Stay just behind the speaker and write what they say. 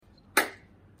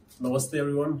Namaste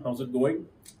everyone, how's it going?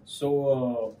 Just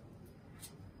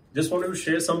wanted to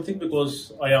share something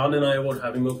because Ayan and I were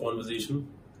having a conversation.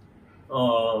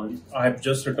 I have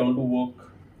just returned to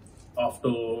work after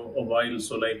a while,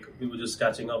 so like we were just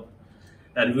catching up,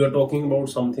 and we were talking about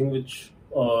something which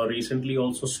recently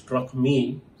also struck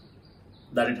me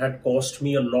that it had cost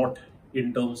me a lot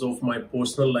in terms of my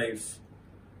personal life,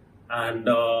 and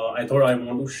I thought I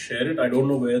want to share it. I don't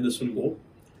know where this will go,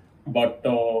 but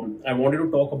I wanted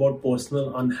to talk about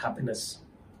personal unhappiness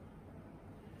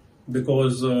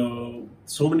because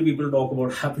so many people talk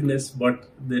about happiness, but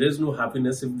there is no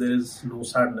happiness if there is no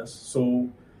sadness. So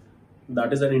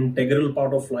that is an integral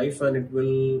part of life and it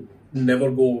will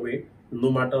never go away,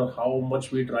 no matter how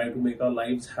much we try to make our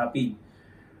lives happy.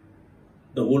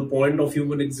 The whole point of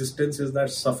human existence is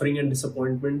that suffering and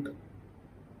disappointment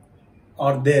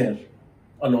are there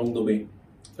along the way,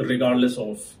 regardless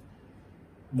of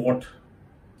what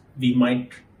we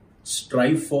might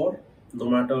strive for, no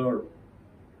matter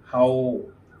how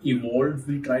evolved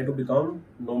we try to become,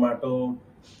 no matter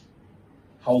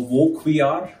how woke we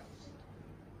are.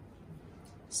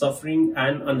 Suffering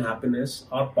and unhappiness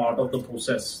are part of the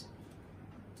process.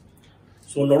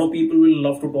 So a lot of people will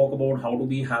love to talk about how to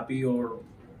be happy or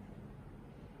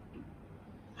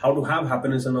how to have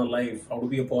happiness in our life, how to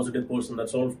be a positive person.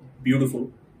 That's all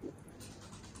beautiful.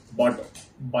 But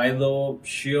by the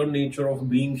sheer nature of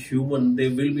being human, there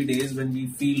will be days when we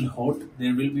feel hurt,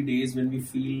 there will be days when we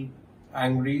feel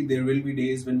angry, there will be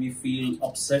days when we feel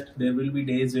upset, there will be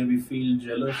days where we feel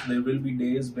jealous, there will be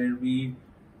days where we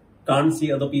can't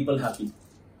see other people happy.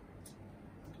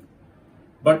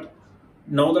 But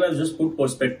now that I've just put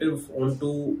perspective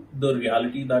onto the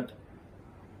reality that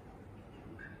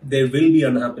there will be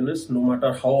unhappiness no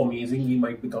matter how amazing we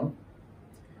might become,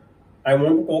 I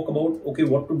want to talk about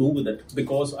what to do with it,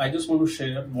 because I just want to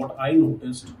share what I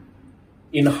noticed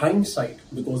in hindsight,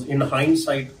 because in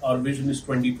hindsight our vision is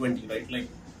 2020, right? Like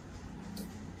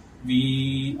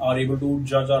we are able to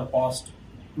judge our past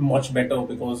much better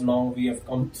because now we have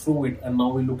come through it and now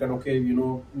we look at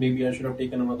maybe I should have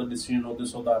taken another decision or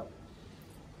this or that.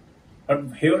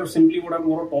 But here simply what I'm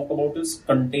going to talk about is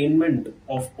containment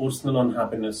of personal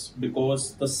unhappiness,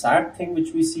 because the sad thing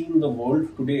which we see in the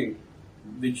world today,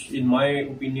 which in my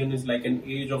opinion is like an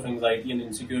age of anxiety and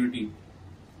insecurity,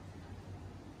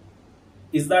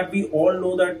 is that we all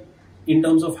know that in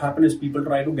terms of happiness, people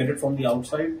try to get it from the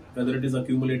outside, whether it is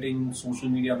accumulating social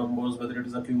media numbers, whether it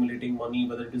is accumulating money,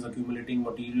 whether it is accumulating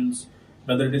materials,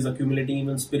 whether it is accumulating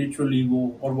even spiritual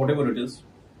ego or whatever it is.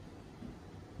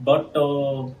 But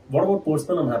what about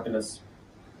personal unhappiness?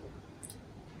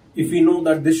 If we know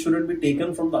that this shouldn't be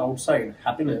taken from the outside,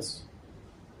 happiness,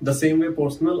 the same way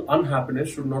personal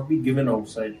unhappiness should not be given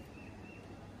outside.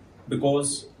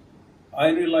 Because I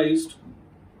realized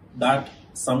that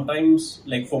sometimes,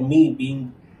 like for me,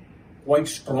 being quite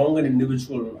strong and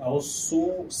individual, I was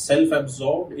so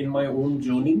self-absorbed in my own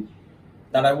journey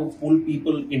that I would pull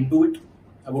people into it.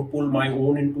 I would pull my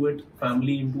own into it,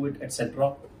 family into it,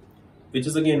 etc. Which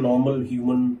is again normal,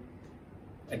 human,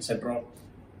 etc.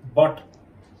 But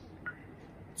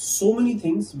so many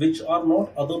things which are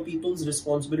not other people's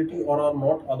responsibility or are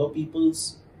not other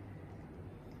people's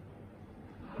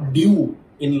due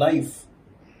in life,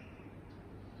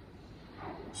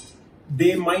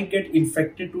 they might get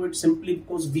infected to it simply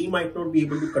because we might not be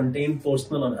able to contain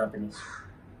personal unhappiness.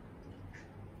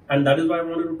 And that is why I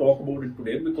wanted to talk about it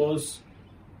today, because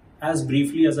as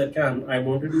briefly as I can, I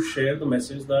wanted to share the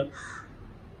message that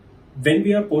when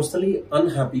we are personally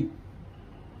unhappy,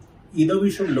 either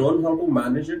we should learn how to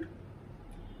manage it,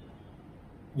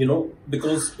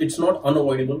 because it's not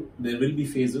unavoidable. There will be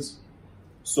phases.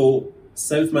 So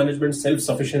self-management,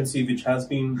 self-sufficiency, which has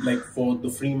been like for the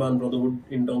Freeman Brotherhood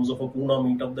in terms of a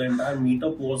Pune meetup, the entire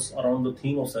meetup was around the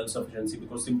theme of self-sufficiency,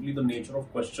 because simply the nature of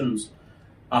questions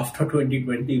after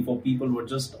 2020 for people were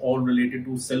just all related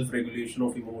to self-regulation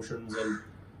of emotions and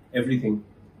everything.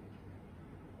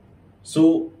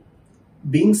 So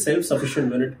being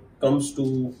self-sufficient when it comes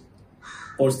to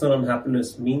personal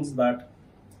unhappiness means that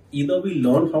either we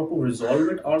learn how to resolve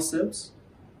it ourselves,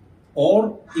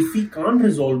 or if we can't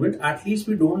resolve it, at least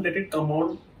we don't let it come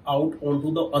out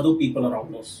onto the other people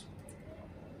around us.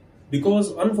 Because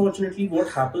unfortunately what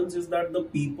happens is that the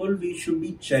people we should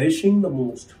be cherishing the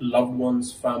most, loved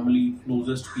ones, family,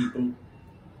 closest people,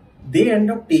 they end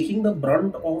up taking the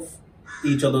brunt of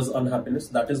each other's unhappiness.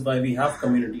 That is why we have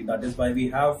community, that is why we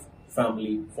have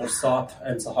family, for Saath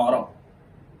and Sahara,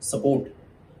 support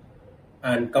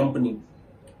and company.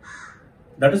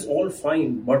 That is all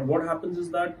fine, but what happens is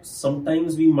that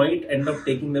sometimes we might end up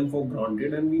taking them for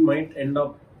granted and we might end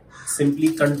up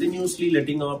simply continuously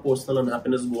letting our personal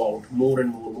unhappiness go out more and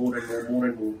more, more and more, more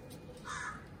and more,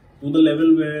 to the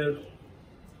level where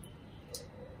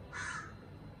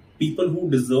people who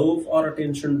deserve our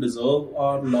attention, deserve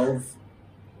our love,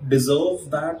 deserve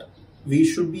that we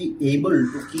should be able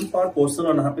to keep our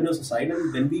personal unhappiness aside,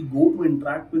 and when we go to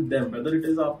interact with them, whether it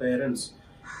is our parents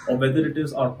or whether it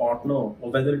is our partner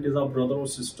or whether it is our brother or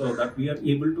sister, that we are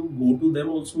able to go to them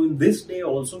also in this day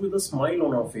also with a smile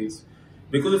on our face.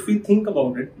 Because if we think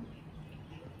about it,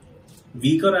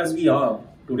 weaker as we are,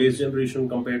 today's generation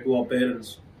compared to our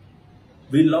parents,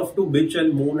 we love to bitch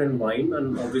and moan and whine,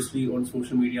 and obviously on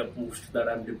social media post that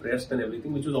I'm depressed and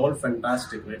everything, which is all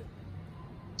fantastic, right?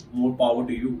 More power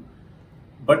to you.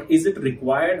 But is it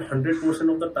required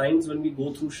 100% of the times when we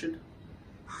go through shit?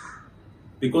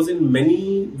 Because when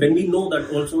we know that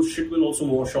also shit will also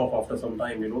wash off after some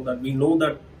time, that we know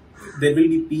that there will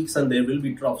be peaks and there will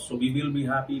be troughs. So we will be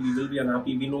happy, we will be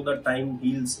unhappy. We know that time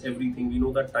heals everything. We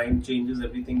know that time changes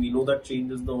everything. We know that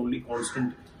change is the only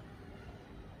constant.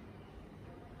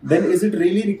 Then is it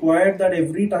really required that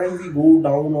every time we go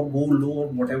down or go low or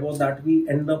whatever, that we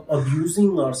end up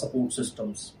abusing our support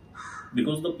systems?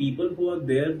 Because the people who are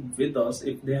there with us,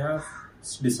 if they have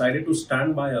decided to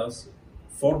stand by us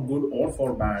for good or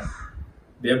for bad,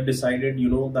 they have decided,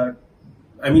 that,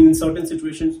 in certain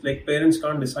situations, like parents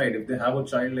can't decide. If they have a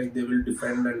child, like they will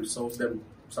defend and serve them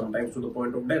sometimes to the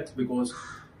point of death, because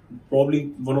probably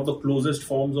one of the closest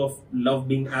forms of love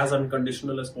being as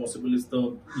unconditional as possible is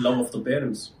the love of the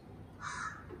parents.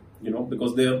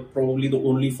 Because they are probably the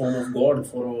only form of God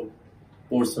for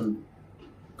a person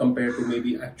compared to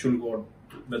maybe actual God,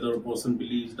 whether a person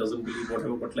believes, doesn't believe,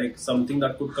 whatever, but like something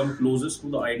that could come closest to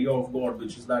the idea of God,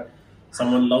 which is that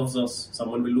someone loves us,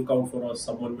 someone will look out for us,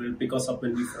 someone will pick us up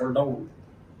when we fall down,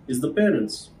 is the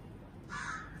parents.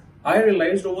 I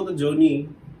realized over the journey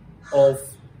of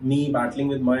me battling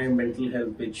with my mental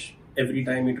health, which every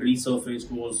time it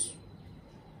resurfaced was,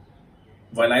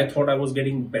 while I thought I was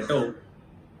getting better,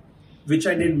 which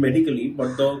I did medically,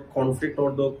 but the conflict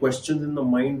or the questions in the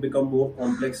mind become more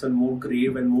complex and more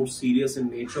grave and more serious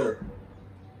in nature,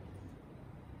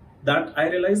 that I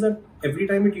realized that every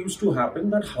time it used to happen,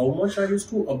 that how much I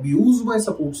used to abuse my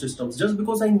support systems just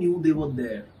because I knew they were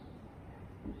there.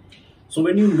 So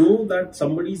when you know that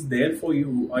somebody is there for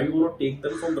you, are you going to take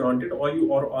them for granted, or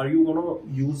are you going to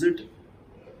use it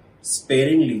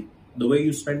sparingly? The way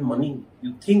you spend money,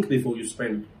 you think before you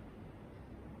spend,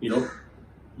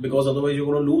 because otherwise you're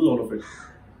going to lose all of it.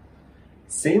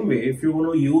 Same way, if you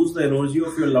want to use the energy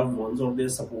of your loved ones or their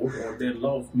support or their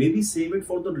love, maybe save it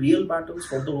for the real battles,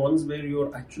 for the ones where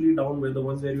you're actually down, where the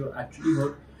ones where you're actually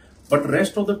hurt. But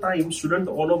rest of the time, shouldn't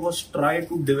all of us try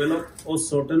to develop a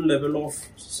certain level of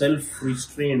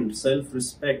self-restraint,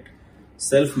 self-respect,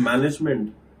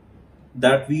 self-management,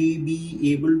 that we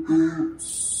be able to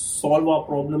solve our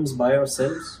problems by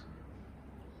ourselves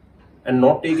and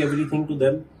not take everything to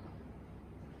them?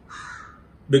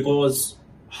 Because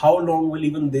how long will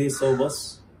even they serve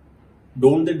us?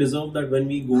 Don't they deserve that when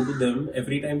we go to them,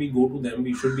 every time we go to them,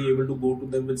 we should be able to go to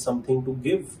them with something to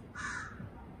give?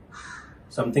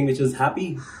 Something which is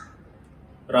happy,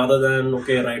 rather than,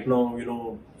 okay, right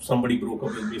now, somebody broke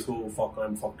up with me, so fuck,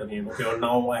 I'm fucked again. Okay, or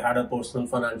now I had a personal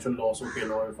financial loss, okay,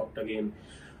 now I'm fucked again.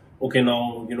 Okay,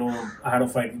 now, I had a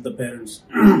fight with the parents.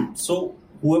 So,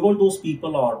 whoever those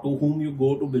people are to whom you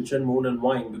go to bitch and moan and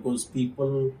whine, because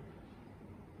people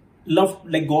love,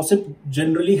 like gossip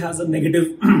generally has a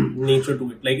negative nature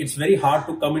to it. Like it's very hard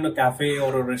to come in a cafe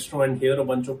or a restaurant and hear a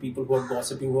bunch of people who are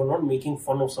gossiping, who are not making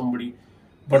fun of somebody,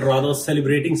 but rather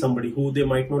celebrating somebody who they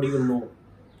might not even know.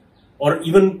 Or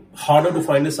even harder to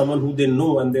find is someone who they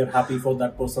know and they're happy for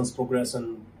that person's progress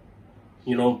and,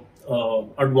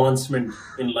 advancement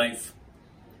in life.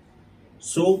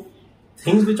 So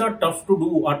things which are tough to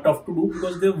do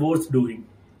because they're worth doing,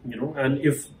 and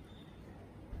if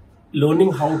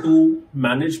learning how to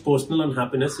manage personal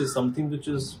unhappiness is something which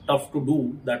is tough to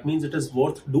do, that means it is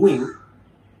worth doing,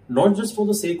 not just for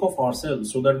the sake of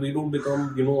ourselves, so that we don't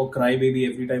become, a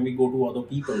crybaby every time we go to other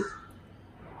people.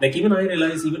 Like even I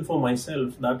realize, even for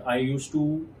myself, that I used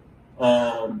to,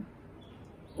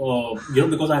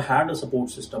 because I had a support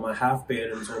system, I have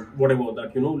parents or whatever,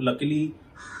 that, luckily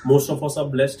most of us are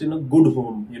blessed in a good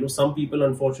home. Some people,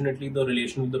 unfortunately, the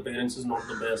relation with the parents is not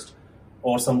the best,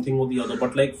 or something or the other.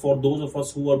 But like for those of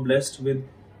us who are blessed with,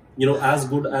 as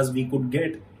good as we could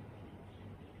get,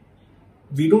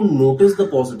 we don't notice the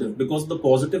positive, because the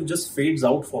positive just fades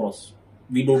out for us.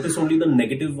 We notice only the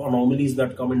negative anomalies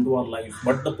that come into our life.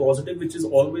 But the positive, which is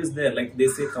always there, like they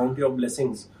say, count your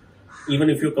blessings. Even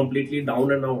if you're completely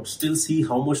down and out, still see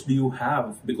how much do you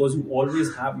have, because you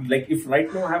always have. Like if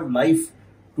right now I have life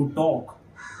to talk,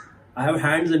 I have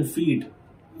hands and feet.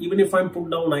 Even if I'm put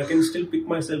down, I can still pick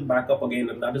myself back up again,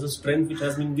 and that is a strength which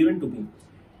has been given to me.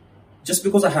 Just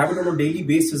because I have it on a daily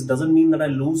basis doesn't mean that I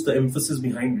lose the emphasis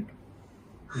behind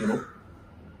it.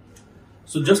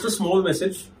 So just a small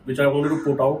message which I wanted to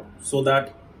put out, so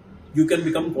that you can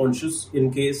become conscious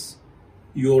in case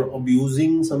you're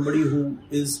abusing somebody who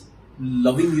is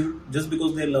loving you. Just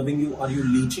because they're loving you, are you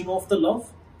leeching off the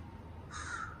love?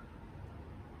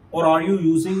 Or are you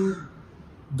using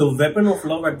the weapon of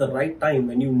love at the right time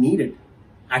when you need it,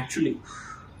 actually?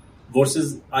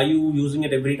 Versus, are you using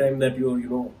it every time that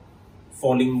you're,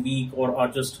 falling weak, or are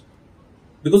just...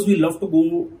 Because we love to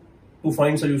go to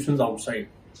find solutions outside,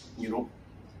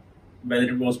 whether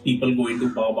it was people going to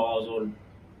Babas or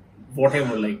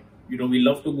whatever, we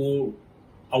love to go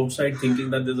outside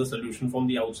thinking that there's a solution from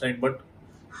the outside. But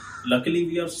luckily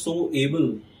we are so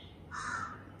able,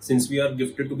 since we are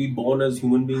gifted to be born as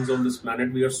human beings on this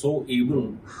planet, we are so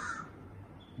able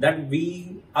that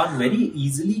we are very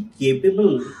easily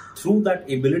capable through that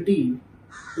ability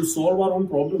to solve our own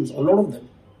problems, a lot of them.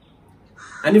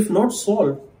 And if not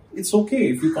solved, it's okay.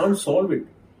 If you can't solve it,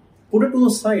 put it to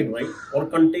the side, right? Or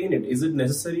contain it. Is it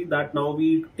necessary that now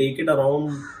we take it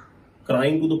around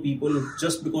crying to the people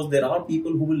just because there are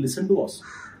people who will listen to us?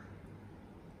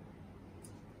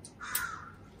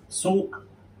 So,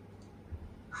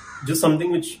 just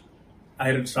something which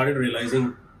I started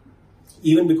realizing,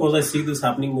 even because I see this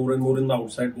happening more and more in the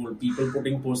outside world, people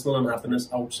putting personal unhappiness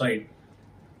outside.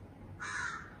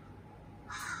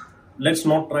 Let's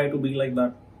not try to be like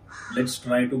that. Let's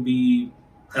try to be...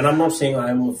 And I'm not saying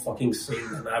I am a fucking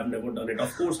saint and I've never done it.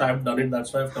 Of course I have done it.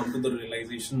 That's why I've come to the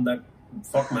realization that,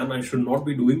 fuck man, I should not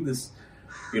be doing this.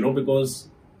 Because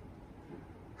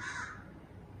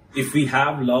if we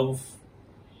have love,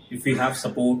 if we have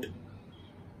support,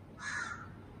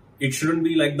 it shouldn't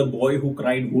be like the boy who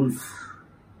cried wolf.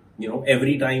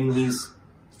 Every time he's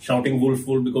shouting wolf,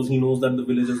 wolf, because he knows that the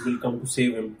villagers will come to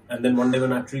save him. And then one day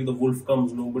when actually the wolf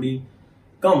comes, nobody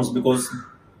comes because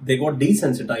they got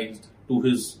desensitized to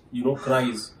his,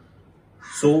 cries.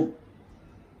 So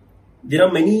there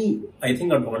are many, I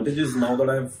think, advantages now that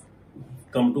I've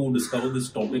come to discover this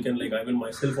topic, and I will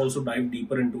myself also dive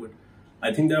deeper into it.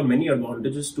 I think there are many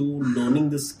advantages to learning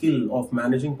the skill of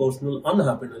managing personal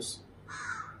unhappiness,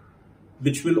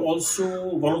 which will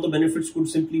also, one of the benefits could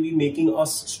simply be making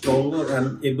us stronger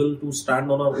and able to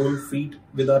stand on our own feet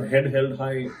with our head held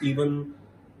high, even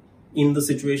in the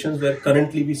situations where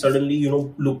currently we suddenly,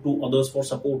 look to others for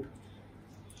support.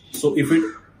 So if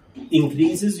it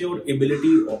increases your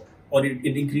ability, or it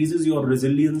increases your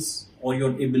resilience, or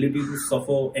your ability to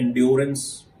suffer,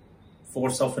 endurance for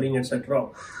suffering, etc.,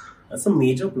 that's a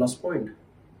major plus point.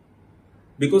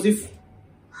 Because if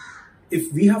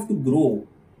we have to grow,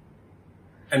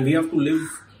 and we have to live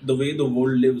the way the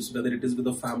world lives, whether it is with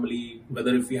a family,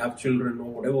 whether if we have children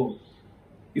or whatever,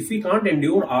 if we can't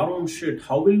endure our own shit,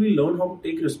 how will we learn how to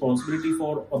take responsibility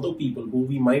for other people who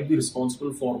we might be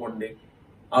responsible for one day?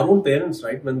 Our own parents,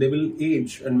 right? When they will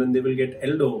age and when they will get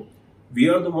elder, we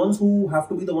are the ones who have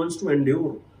to be the ones to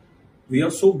endure. We are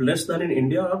so blessed that in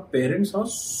India, our parents are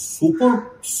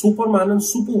Superman and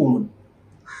Superwoman.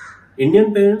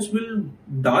 Indian parents will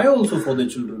die also for their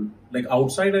children.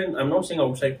 Outside, and I'm not saying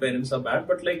outside parents are bad,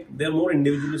 but they're more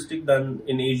individualistic than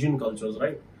in Asian cultures,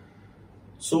 right?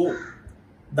 So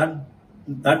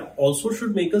that also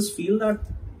should make us feel that,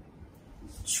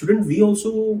 shouldn't we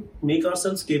also make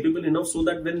ourselves capable enough so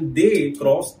that when they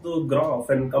cross the graph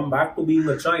and come back to being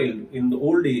a child in the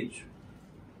old age,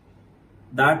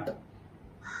 that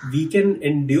we can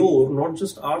endure not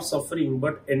just our suffering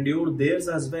but endure theirs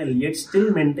as well, yet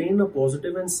still maintain a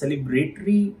positive and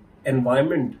celebratory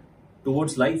environment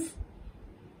towards life?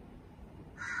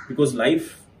 Because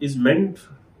life is meant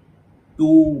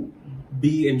to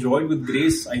be enjoyed with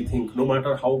grace, I think, no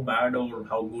matter how bad or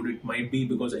how good it might be,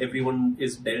 because everyone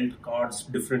is dealt cards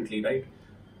differently, right?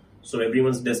 So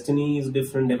everyone's destiny is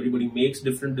different, everybody makes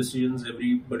different decisions,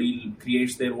 everybody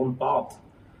creates their own path.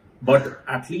 But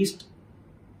at least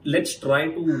let's try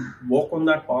to walk on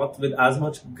that path with as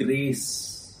much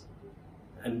grace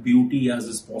and beauty as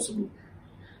is possible,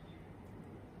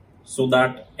 so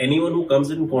that anyone who comes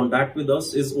in contact with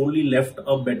us is only left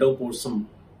a better person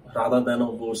rather than a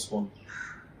worse one.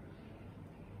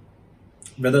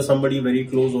 Whether somebody very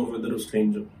close or whether a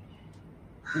stranger.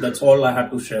 That's all I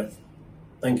had to share.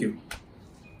 Thank you.